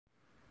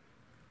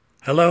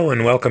Hello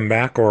and welcome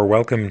back or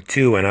welcome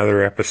to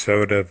another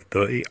episode of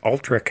the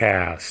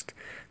UltraCast.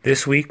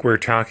 This week we're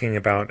talking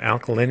about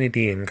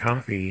alkalinity in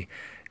coffee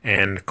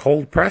and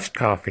cold pressed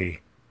coffee.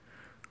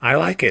 I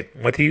like it.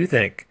 What do you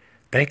think?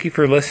 Thank you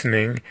for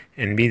listening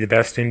and be the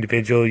best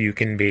individual you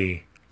can be.